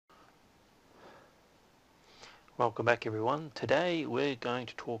Welcome back everyone. Today we're going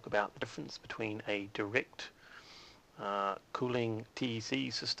to talk about the difference between a direct cooling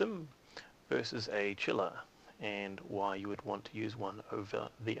TEC system versus a chiller and why you would want to use one over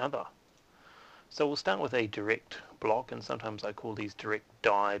the other. So we'll start with a direct block, and sometimes I call these direct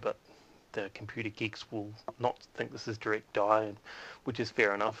die, but the computer geeks will not think this is direct die, which is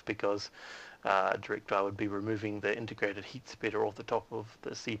fair enough because direct die would be removing the integrated heat spreader off the top of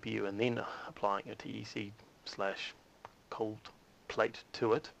the CPU and then applying a TEC slash cold plate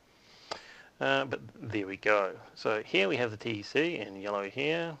to it. But there we go. So here we have the TEC in yellow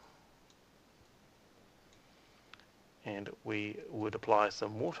here, and we would apply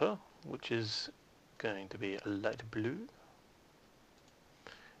some water, which is going to be a light blue,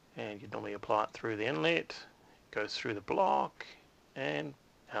 and you'd normally apply it through the inlet, it goes through the block and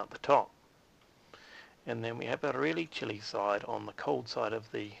out the top. And then we have a really chilly side on the cold side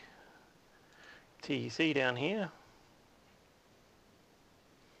of the TEC down here,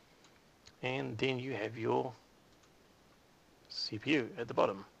 and then you have your CPU at the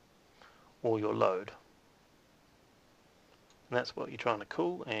bottom, or your load, and that's what you're trying to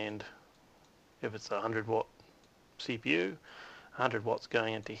cool. And if it's a 100 watt CPU, 100 watts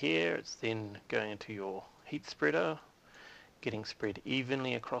going into here, it's then going into your heat spreader, getting spread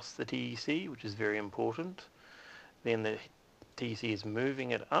evenly across the TEC, which is very important. Then the TEC is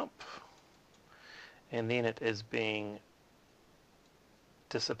moving it up, and then it is being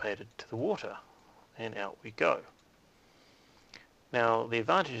dissipated to the water, and out we go. Now the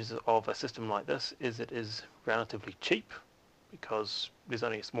advantages of a system like this is it is relatively cheap because there's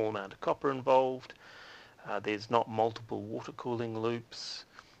only a small amount of copper involved, there's not multiple water cooling loops,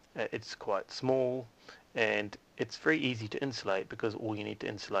 it's quite small, and it's very easy to insulate because all you need to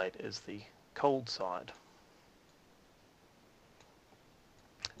insulate is the cold side.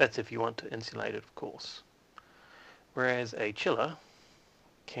 That's if you want to insulate it, of course. Whereas a chiller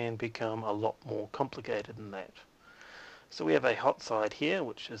can become a lot more complicated than that. So we have a hot side here,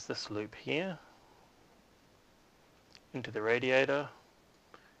 which is this loop here, into the radiator,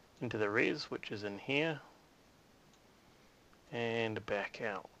 into the res, which is in here, and back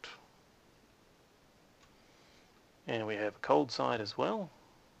out. And we have a cold side as well,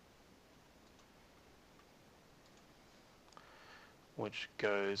 which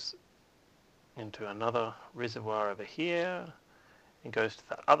goes into another reservoir over here and goes to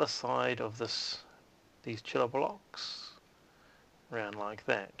the other side of these chiller blocks, around like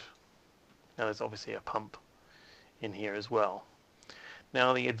that. Now there's obviously a pump in here as well.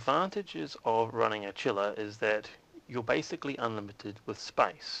 Now the advantages of running a chiller is that you're basically unlimited with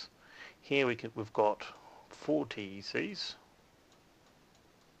space. Here we've got 4 TECs,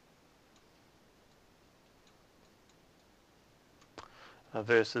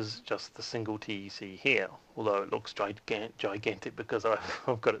 versus just the single TEC here, although it looks gigantic because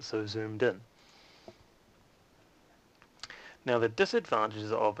I've got it so zoomed in. Now the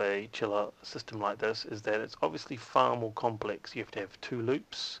disadvantages of a chiller system like this is that it's obviously far more complex. You have to have 2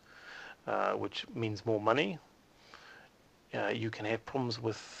 loops, which means more money. You can have problems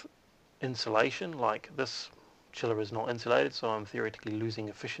with insulation, like this chiller is not insulated, so I'm theoretically losing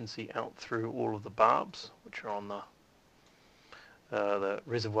efficiency out through all of the barbs, which are on the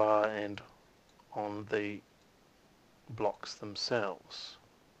reservoir and on the blocks themselves.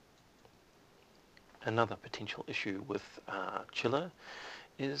 Another potential issue with chiller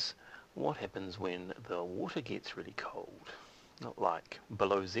is what happens when the water gets really cold, not like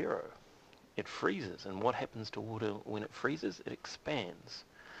below zero. It freezes, and what happens to water when it freezes? It expands.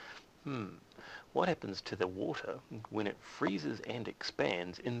 What happens to the water when it freezes and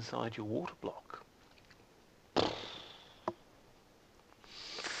expands inside your water block?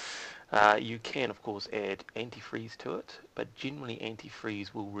 You can, of course, add antifreeze to it, but generally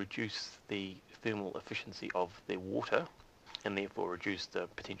antifreeze will reduce the thermal efficiency of the water and therefore reduce the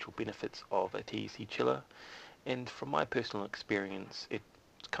potential benefits of a TEC chiller. And from my personal experience, it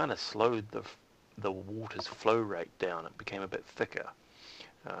kind of slowed the water's flow rate down. It became a bit thicker,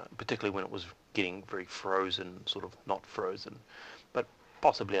 particularly when it was getting very frozen, sort of not frozen, but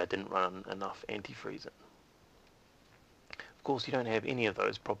possibly I didn't run enough antifreeze in. Of course, you don't have any of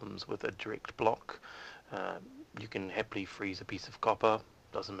those problems with a direct block. You can happily freeze a piece of copper,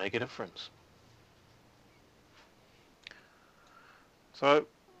 doesn't make a difference. So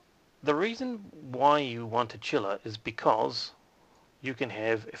the reason why you want a chiller is because you can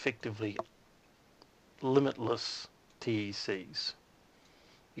have effectively limitless TECs.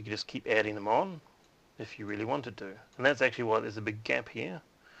 You can just keep adding them on if you really wanted to. And that's actually why there's a big gap here,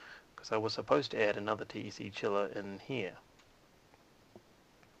 because I was supposed to add another TEC chiller in here.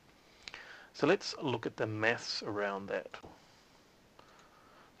 So let's look at the maths around that.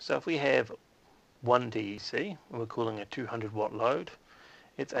 So if we have one DEC and we're cooling a 200 watt load,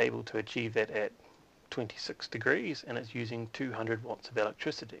 it's able to achieve that at 26 degrees and it's using 200 watts of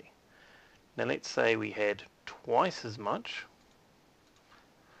electricity. Now let's say we had twice as much.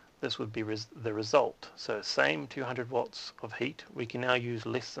 This would be the result. So same 200 watts of heat, we can now use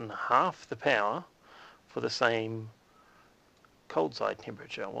less than half the power for the same cold side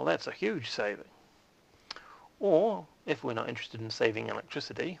temperature. Well, that's a huge saving. Or if we're not interested in saving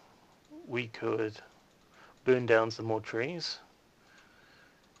electricity, we could burn down some more trees,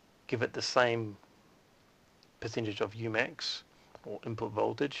 give it the same percentage of Umax or input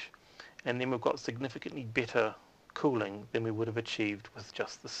voltage, and then we've got significantly better cooling than we would have achieved with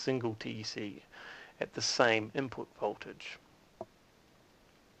just the single TEC at the same input voltage.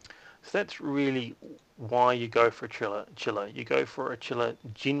 So that's really why you go for a chiller. You go for a chiller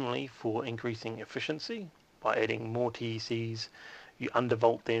generally for increasing efficiency by adding more TECs. You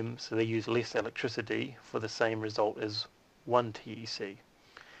undervolt them so they use less electricity for the same result as one TEC.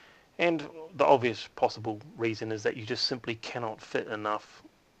 And the obvious possible reason is that you just simply cannot fit enough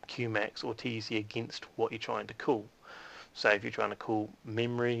Qmax or TEC against what you're trying to cool. So if you're trying to cool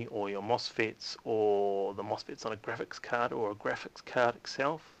memory or your MOSFETs or the MOSFETs on a graphics card or a graphics card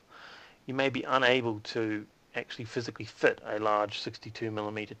itself, you may be unable to actually physically fit a large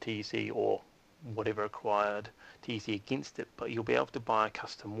 62mm TEC or whatever required TEC against it, but you'll be able to buy a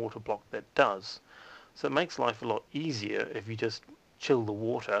custom water block that does. So it makes life a lot easier if you just chill the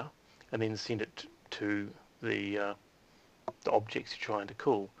water and then send it to the objects you're trying to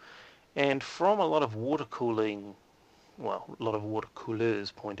cool. And from a lot of water cooling, well, a lot of water coolers'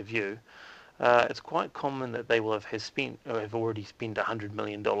 point of view, it's quite common that they will have already spent $100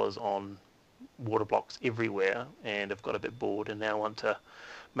 million on water blocks everywhere and have got a bit bored and now want to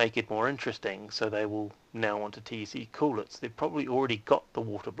make it more interesting, so they will now want to TEC cool it. So they've probably already got the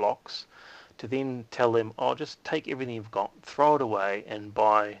water blocks. To then tell them, oh, just take everything you've got, throw it away and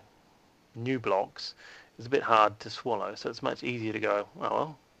buy new blocks is a bit hard to swallow. So it's much easier to go, oh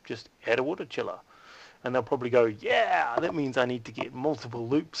well, just add a water chiller. And they'll probably go, yeah, that means I need to get multiple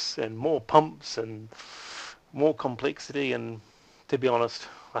loops and more pumps and more complexity. And to be honest,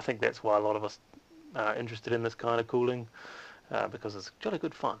 I think that's why a lot of us are interested in this kind of cooling, because it's jolly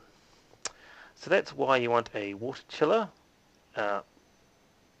good fun. So that's why you want a water chiller.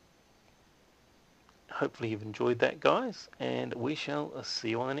 Hopefully you've enjoyed that, guys, and we shall see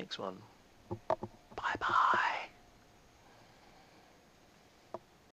you on the next one. Bye bye.